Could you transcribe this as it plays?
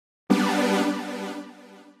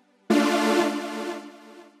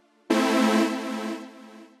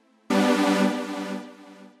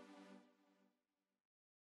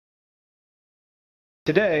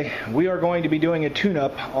Today, we are going to be doing a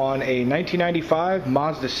tune-up on a 1995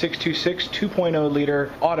 Mazda 626 2.0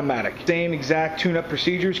 liter automatic. Same exact tune-up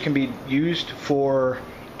procedures can be used for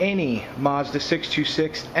any Mazda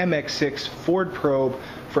 626 MX6 Ford Probe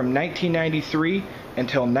from 1993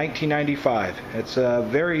 until 1995. It's a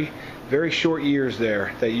very short years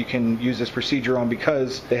there that you can use this procedure on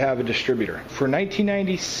because they have a distributor. For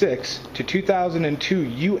 1996 to 2002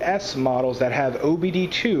 US models that have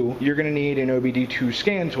OBD2, you're going to need an OBD2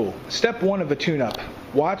 scan tool. Step 1 of a tune-up.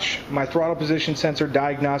 Watch my throttle position sensor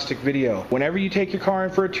diagnostic video. Whenever you take your car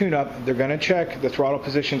in for a tune-up, they're going to check the throttle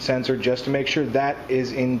position sensor just to make sure that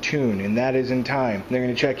is in tune and that is in time. They're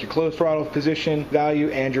going to check your closed throttle position value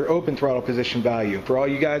and your open throttle position value. For all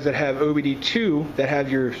you guys that have OBD2, that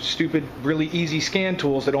have your stupid, really easy scan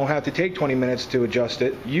tools that don't have to take 20 minutes to adjust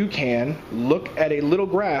it, you can look at a little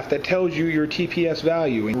graph that tells you your TPS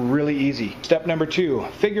value. And really easy. Step number 2,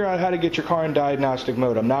 figure out how to get your car in diagnostic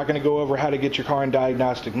mode. I'm not going to go over how to get your car in diagnostic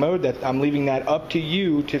mode. That I'm leaving that up to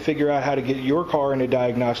you to figure out how to get your car into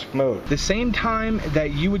diagnostic mode. The same time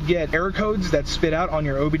that you would get error codes that spit out on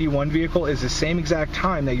your OBD1 vehicle is the same exact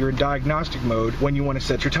time that you're in diagnostic mode when you want to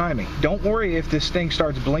set your timing. Don't worry if this thing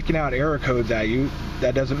starts blinking out error codes at you.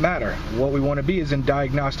 That doesn't matter. What we want to be is in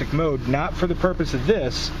diagnostic mode, not for the purpose of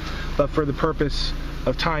this, but for the purpose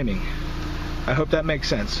of timing. I hope that makes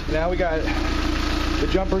sense. Now we got the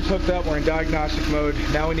jumpers hooked up, we're in diagnostic mode.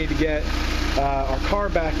 Now we need to get our car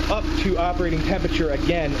back up to operating temperature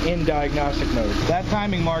again in diagnostic mode. That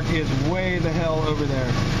timing mark is way the hell over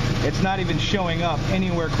there. It's not even showing up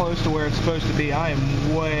anywhere close to where it's supposed to be. I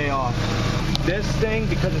am way off. This thing,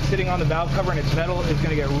 because it's sitting on the valve cover and it's metal, is going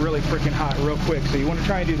to get really freaking hot real quick. So you want to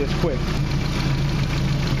try and do this quick.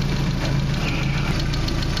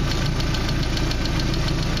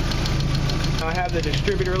 I have the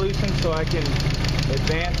distributor loosened so I can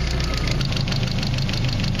advance.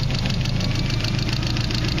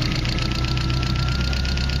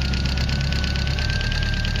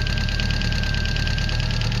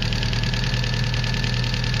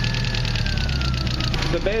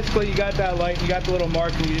 So basically you got that light, you got the little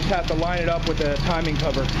mark, and you just have to line it up with the timing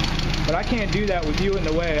cover. But I can't do that with you in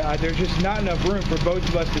the way. There's just not enough room for both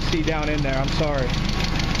of us to see down in there. I'm sorry.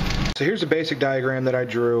 So here's a basic diagram that I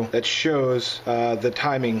drew that shows the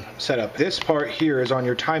timing setup. This part here is on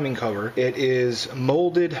your timing cover. It is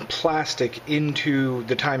molded plastic into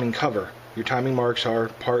the timing cover. Your timing marks are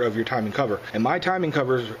part of your timing cover. And my timing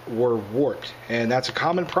covers were warped. And that's a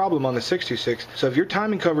common problem on the 626. So if your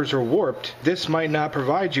timing covers are warped, this might not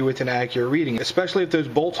provide you with an accurate reading, especially if those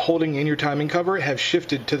bolts holding in your timing cover have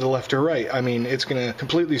shifted to the left or right. I mean, it's going to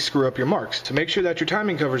completely screw up your marks. So make sure that your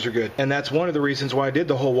timing covers are good. And that's one of the reasons why I did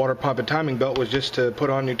the whole water pump and timing belt, was just to put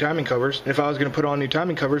on new timing covers. And if I was going to put on new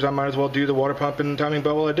timing covers, I might as well do the water pump and timing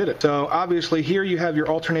belt while I did it. So obviously here you have your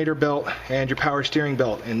alternator belt and your power steering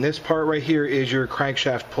belt. And this part right here is your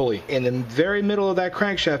crankshaft pulley. In the very middle of that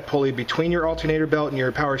crankshaft pulley, between your alternator belt and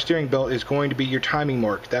your power steering belt, is going to be your timing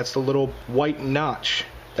mark. That's the little white notch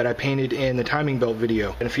that I painted in the timing belt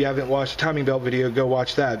video. And if you haven't watched the timing belt video, go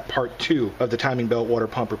watch that, part 2 of the timing belt water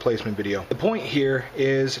pump replacement video. The point here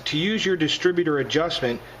is to use your distributor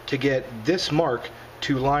adjustment to get this mark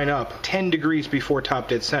to line up 10 degrees before top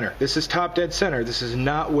dead center. This is top dead center. This is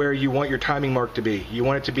not where you want your timing mark to be. You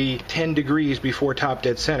want it to be 10 degrees before top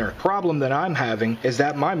dead center. Problem that I'm having is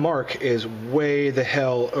that my mark is way the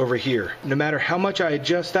hell over here. No matter how much I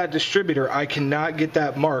adjust that distributor, I cannot get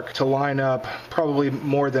that mark to line up probably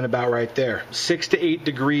more than about right there. 6 to 8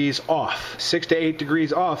 degrees off. 6 to 8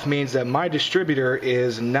 degrees off means that my distributor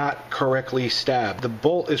is not correctly stabbed. The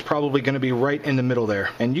bolt is probably going to be right in the middle there.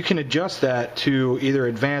 And you can adjust that to either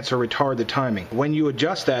advance or retard the timing. When you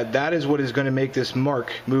adjust that, that is what is going to make this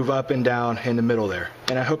mark move up and down in the middle there.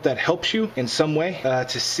 And I hope that helps you in some way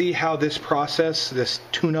to see how this process, this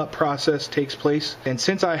tune-up process, takes place. And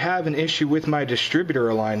since I have an issue with my distributor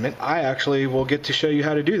alignment, I actually will get to show you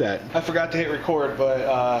how to do that. I forgot to hit record,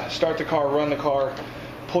 but start the car, run the car,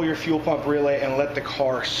 pull your fuel pump relay, and let the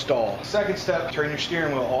car stall. Second step, turn your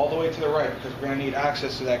steering wheel all the way to the right, because we're going to need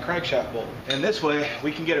access to that crankshaft bolt. And this way,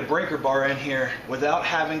 we can get a breaker bar in here without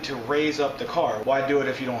having to raise up the car. Why do it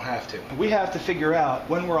if you don't have to? We have to figure out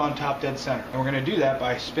when we're on top dead center. And we're going to do that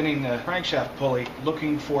by spinning the crankshaft pulley,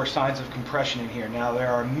 looking for signs of compression in here. Now,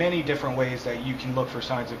 there are many different ways that you can look for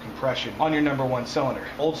signs of compression on your number 1 cylinder.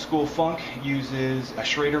 Old school funk uses a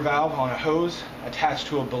Schrader valve on a hose attached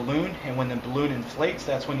to a balloon, and when the balloon inflates,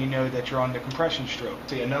 that's when you know that you're on the compression stroke.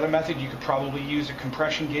 See, another method, you could probably use a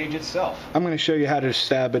compression gauge itself. I'm going to show you how to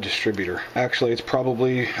stab a distributor. Actually, it's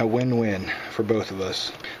probably a win-win for both of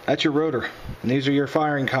us. That's your rotor, and these are your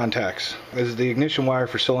firing contacts. This is the ignition wire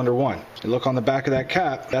for cylinder 1. You look on the back of that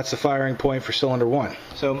cap, that's the firing point for cylinder 1.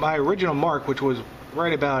 So my original mark, which was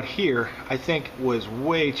right about here, I think was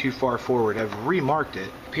way too far forward. I've remarked it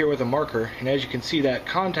up here with a marker, and as you can see, that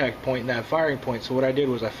contact point and that firing point, so what I did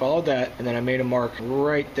was I followed that and then I made a mark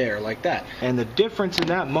right there like that, and the difference in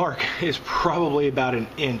that mark is probably about an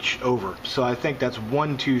inch over. So I think that's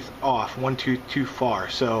one tooth off, one tooth too far.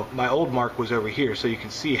 So my old mark was over here, so you can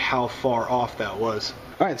see how far off that was.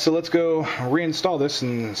 Alright, so let's go reinstall this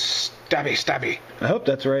and stabby. I hope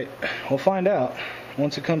that's right. We'll find out.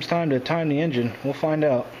 Once it comes time to time the engine, we'll find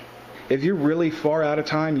out. If you're really far out of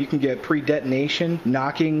time, you can get pre-detonation,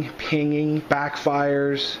 knocking, pinging,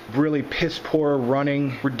 backfires, really piss poor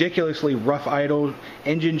running, ridiculously rough idle,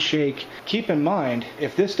 engine shake. Keep in mind,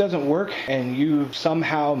 if this doesn't work and you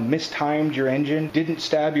somehow mistimed your engine, didn't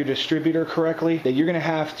stab your distributor correctly, that you're going to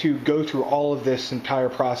have to go through all of this entire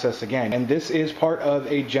process again. And this is part of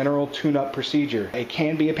a general tune-up procedure. It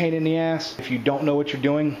can be a pain in the ass if you don't know what you're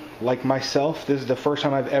doing. Like myself, this is the first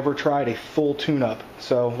time I've ever tried a full tune-up.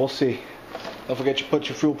 So we'll see. Don't forget to put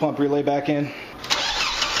your fuel pump relay back in.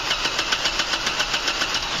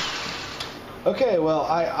 Okay, well,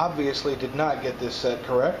 I obviously did not get this set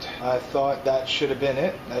correct. I thought that should have been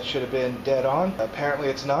it. That should have been dead on. Apparently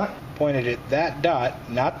it's not. Pointed at that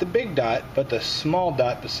dot, not the big dot, but the small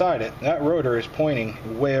dot beside it. That rotor is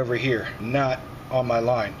pointing way over here, not on my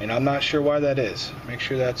line. And I'm not sure why that is. Make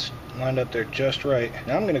sure that's lined up there just right.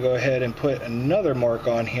 Now I'm going to go ahead and put another mark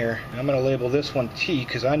on here. I'm going to label this one T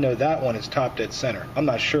because I know that one is top dead center. I'm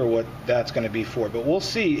not sure what that's going to be for, but we'll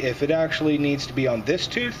see if it actually needs to be on this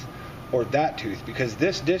tooth or that tooth, because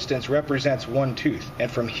this distance represents one tooth,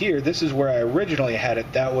 and from here, this is where I originally had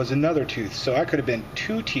it, that was another tooth, so I could have been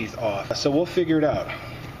 2 teeth off. So we'll figure it out.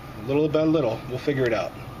 Little by little, we'll figure it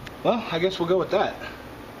out. Well, I guess we'll go with that.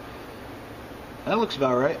 That looks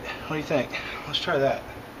about right. What do you think? Let's try that.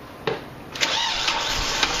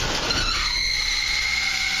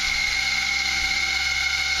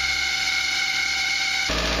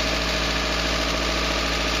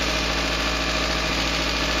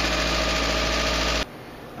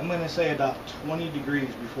 I'm going to say about 20 degrees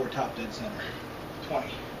before top dead center. 20.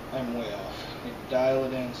 I'm way off. Dial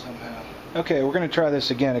it in somehow. Okay, we're going to try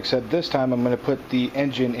this again, except this time I'm going to put the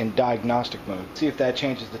engine in diagnostic mode. See if that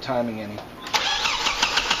changes the timing any.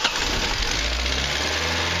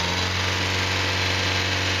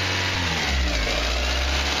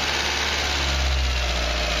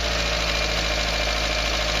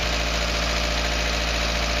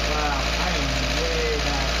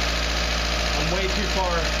 Way too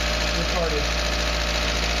far retarded.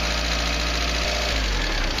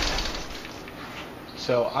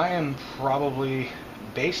 So I am probably,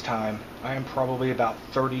 base time, I am probably about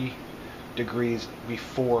 30 degrees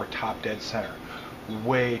before top dead center.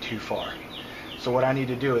 Way too far. So what I need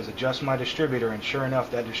to do is adjust my distributor, and sure enough,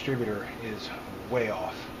 that distributor is way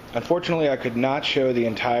off. Unfortunately, I could not show the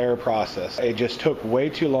entire process. It just took way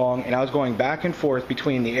too long, and I was going back and forth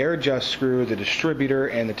between the air adjust screw, the distributor,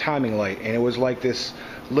 and the timing light, and it was like this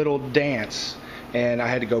little dance, and I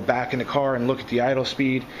had to go back in the car and look at the idle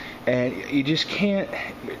speed, and you just can't,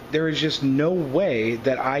 there is just no way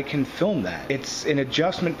that I can film that. It's an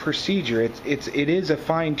adjustment procedure. It is a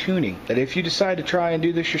fine-tuning that if you decide to try and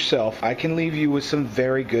do this yourself, I can leave you with some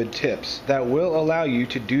very good tips that will allow you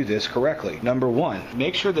to do this correctly. Number one,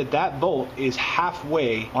 make sure that that bolt is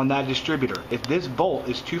halfway on that distributor. If this bolt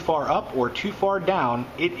is too far up or too far down,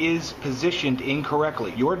 it is positioned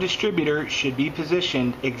incorrectly. Your distributor should be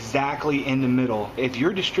positioned exactly in the middle. If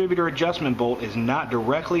your distributor adjustment bolt is not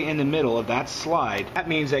directly in the middle of that slide, that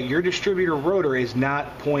means that your distributor rotor is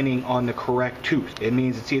not pointing on the correct tooth. It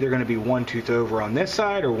means it's either going to be one tooth over on this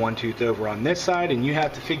side or one tooth over on this side, and you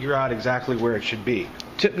have to figure out exactly where it should be.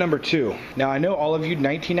 Tip number 2. Now I know all of you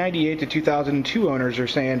 1998 to 2002 owners are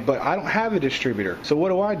saying, but I don't have a distributor. So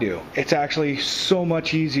what do? It's actually so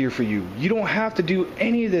much easier for you. You don't have to do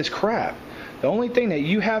any of this crap. The only thing that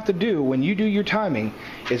you have to do when you do your timing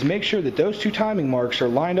is make sure that those 2 timing marks are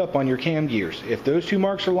lined up on your cam gears. If those 2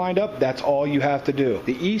 marks are lined up, that's all you have to do.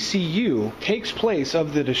 The ECU takes place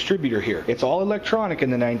of the distributor here. It's all electronic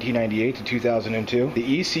in the 1998 to 2002.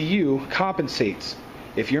 The ECU compensates.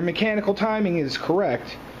 If your mechanical timing is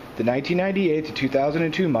correct, the 1998 to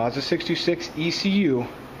 2002 Mazda 626 ECU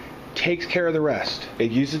takes care of the rest.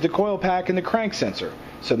 It uses the coil pack and the crank sensor,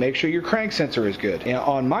 so make sure your crank sensor is good. And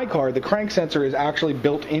on my car, the crank sensor is actually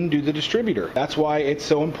built into the distributor. That's why it's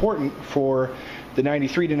so important for the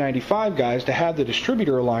 93 to 95 guys to have the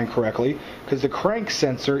distributor aligned correctly, because the crank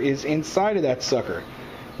sensor is inside of that sucker.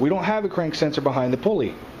 We don't have a crank sensor behind the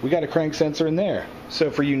pulley. we got a crank sensor in there. So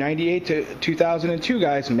for you 98 to 2002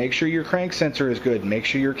 guys, make sure your crank sensor is good. Make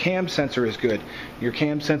sure your cam sensor is good. Your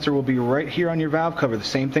cam sensor will be right here on your valve cover. The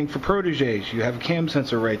same thing for Proteges. You have a cam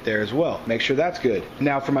sensor right there as well. Make sure that's good.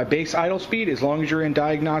 Now for my base idle speed, as long as you're in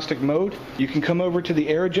diagnostic mode, you can come over to the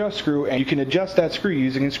air adjust screw and you can adjust that screw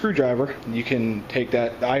using a screwdriver. You can take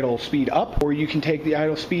that idle speed up or you can take the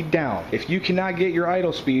idle speed down. If you cannot get your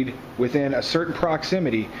idle speed within a certain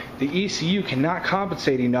proximity, the ECU cannot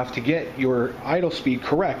compensate enough to get your idle speed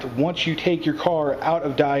correct once you take your car out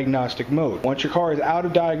of diagnostic mode. Once your car is out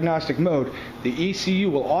of diagnostic mode, the ECU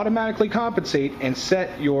will automatically compensate and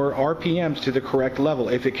set your RPMs to the correct level.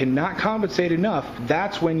 If it cannot compensate enough,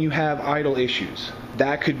 that's when you have idle issues.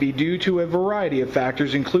 That could be due to a variety of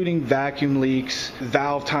factors, including vacuum leaks,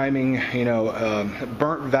 valve timing,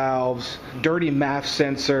 burnt valves, dirty MAF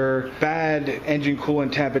sensor, bad engine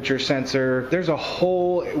coolant temperature sensor. There's a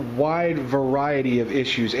whole wide variety of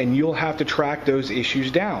issues, and you'll have to track those issues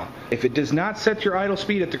down. If it does not set your idle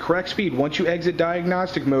speed at the correct speed, once you exit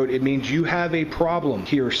diagnostic mode, it means you have a problem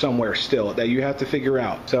here somewhere still that you have to figure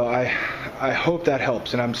out. So I hope that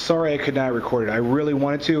helps, and I'm sorry I could not record it. I really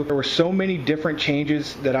wanted to. There were so many different changes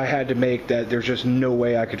that I had to make that there's just no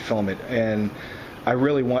way I could film it, and I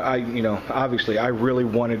really obviously I really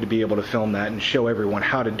wanted to be able to film that and show everyone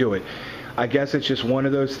how to do it. I guess it's just one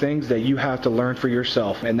of those things that you have to learn for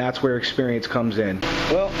yourself, and that's where experience comes in.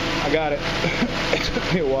 Well, I got it. It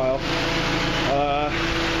took me a while.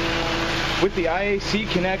 With the IAC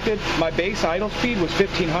connected, my base idle speed was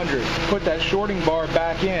 1500. Put that shorting bar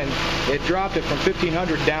back in, it dropped it from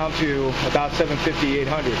 1500 down to about 750,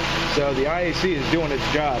 800. So the IAC is doing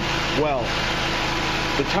its job well.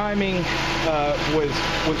 The timing was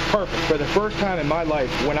perfect. For the first time in my life,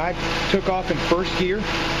 when I took off in first gear,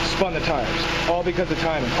 spun the tires, all because of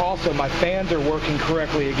timing. Also, my fans are working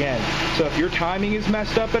correctly again. So if your timing is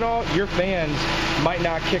messed up at all, your fans might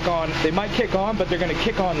not kick on. They might kick on, but they're going to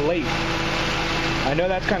kick on late. I know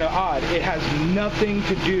that's kind of odd. It has nothing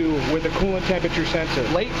to do with the coolant temperature sensor.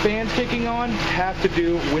 Late fans kicking on have to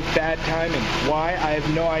do with bad timing. Why? I have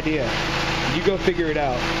no idea. You go figure it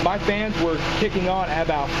out. My fans were kicking on at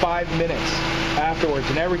about 5 minutes afterwards,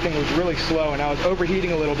 and everything was really slow, and I was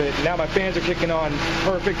overheating a little bit. Now my fans are kicking on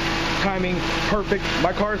perfect, timing perfect.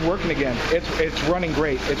 My car is working again. It's running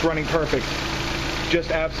great. It's running perfect.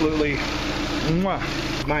 Just absolutely mwah.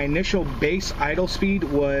 My initial base idle speed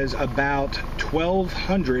was about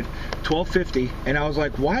 1250, and I was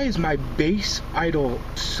like, why is my base idle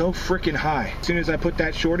so freaking high? As soon as I put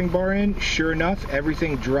that shorting bar in, sure enough,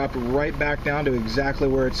 everything dropped right back down to exactly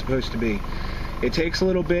where it's supposed to be. It takes a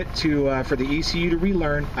little bit for the ECU to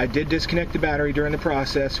relearn. I did disconnect the battery during the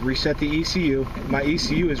process, reset the ECU. My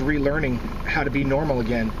ECU is relearning how to be normal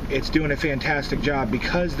again. It's doing a fantastic job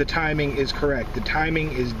because the timing is correct. The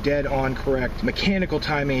timing is dead on correct. Mechanical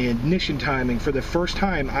timing, ignition timing, for the first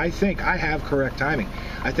time, I think I have correct timing.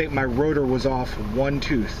 I think my rotor was off one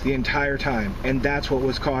tooth the entire time, and that's what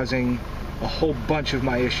was causing a whole bunch of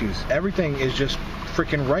my issues. Everything is just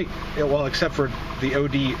freaking right. Well, except for the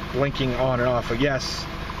OD blinking on and off. But yes,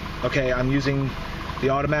 okay, I'm using the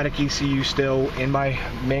automatic ECU still in my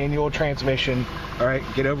manual transmission. All right,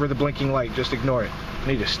 get over the blinking light. Just ignore it. I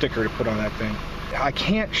need a sticker to put on that thing. I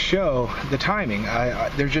can't show the timing.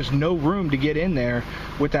 There's just no room to get in there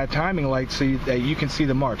with that timing light so that you can see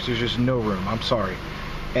the marks. There's just no room. I'm sorry.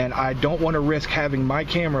 And I don't want to risk having my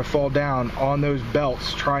camera fall down on those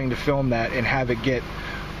belts trying to film that and have it get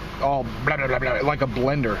all blah, blah, blah, blah, like a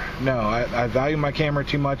blender. No, I value my camera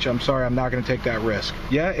too much. I'm sorry, I'm not going to take that risk.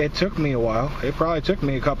 Yeah, it took me a while. It probably took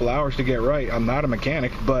me a couple hours to get right. I'm not a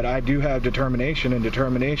mechanic, but I do have determination, and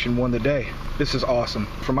determination won the day. This is awesome.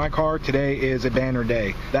 For my car, today is a banner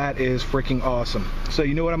day. That is freaking awesome. So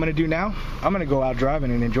you know what I'm going to do now? I'm going to go out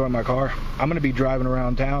driving and enjoy my car. I'm going to be driving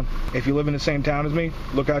around town. If you live in the same town as me,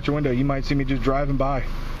 look out your window. You might see me just driving by.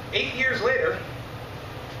 8 years later,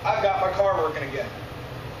 I've got my car working again.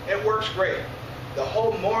 It works great. The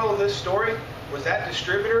whole moral of this story was that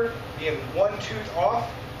distributor, being one tooth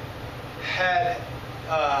off, had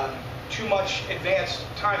too much advanced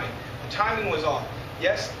timing. The timing was off.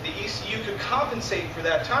 Yes, the ECU could compensate for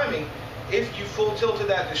that timing if you full tilted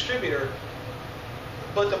that distributor,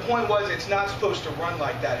 but the point was it's not supposed to run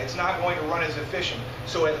like that. It's not going to run as efficient.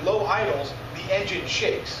 So at low idles, the engine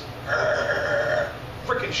shakes.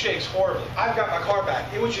 Freaking shakes horribly. I've got my car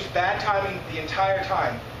back. It was just bad timing the entire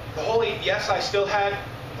time. The whole, yes, I still had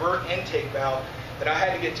burnt intake valve that I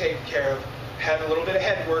had to get taken care of. Had a little bit of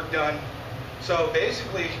head work done. So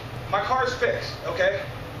basically, my car's fixed, okay?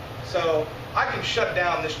 So I can shut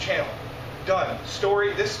down this channel. Done.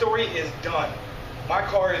 This story is done. My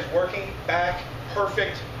car is working back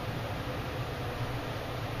perfect.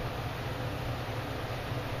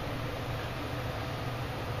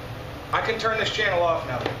 I can turn this channel off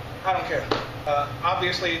now. I don't care.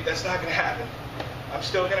 Obviously, that's not going to happen. I'm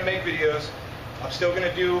still going to make videos. I'm still going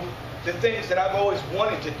to do the things that I've always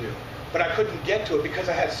wanted to do. But I couldn't get to it because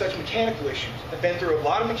I had such mechanical issues. I've been through a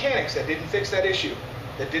lot of mechanics that didn't fix that issue,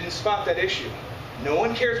 that didn't spot that issue. No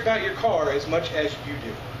one cares about your car as much as you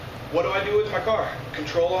do. What do I do with my car?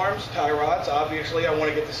 Control arms, tie rods. Obviously, I want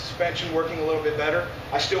to get the suspension working a little bit better.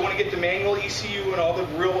 I still want to get the manual ECU and all the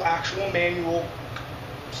real actual manual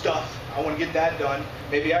stuff. I want to get that done.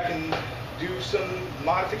 Maybe I can do some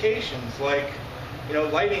modifications like, you know,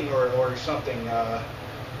 lighting or something.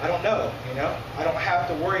 I don't know, you know. I don't have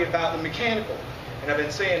to worry about the mechanical. And I've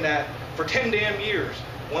been saying that for 10 damn years.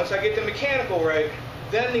 Once I get the mechanical right,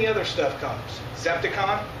 then the other stuff comes.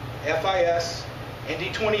 Zepticon, FIS,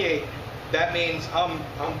 ND28. That means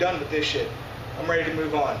I'm done with this shit. I'm ready to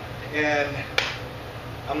move on. And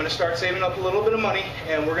I'm going to start saving up a little bit of money,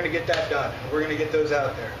 and we're going to get that done. We're going to get those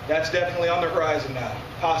out there. That's definitely on the horizon now.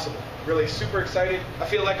 Possible. Really super excited. I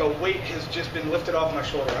feel like a weight has just been lifted off my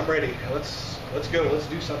shoulder. I'm ready. Let's go. Let's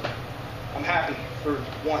do something. I'm happy for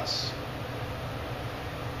once.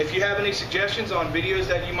 If you have any suggestions on videos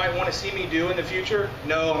that you might want to see me do in the future,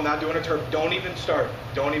 no, I'm not doing a turbo. Don't even start.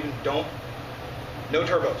 Don't. No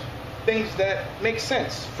turbos. Things that make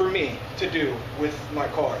sense for me to do with my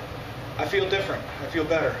car. I feel different. I feel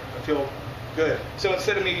better. I feel good. So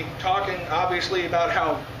instead of me talking, obviously, about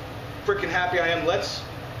how freaking happy I am,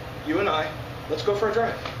 you and I, let's go for a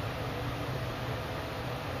drive.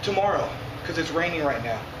 Tomorrow, because it's raining right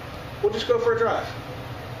now. We'll just go for a drive.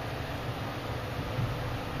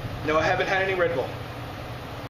 No, I haven't had any Red Bull.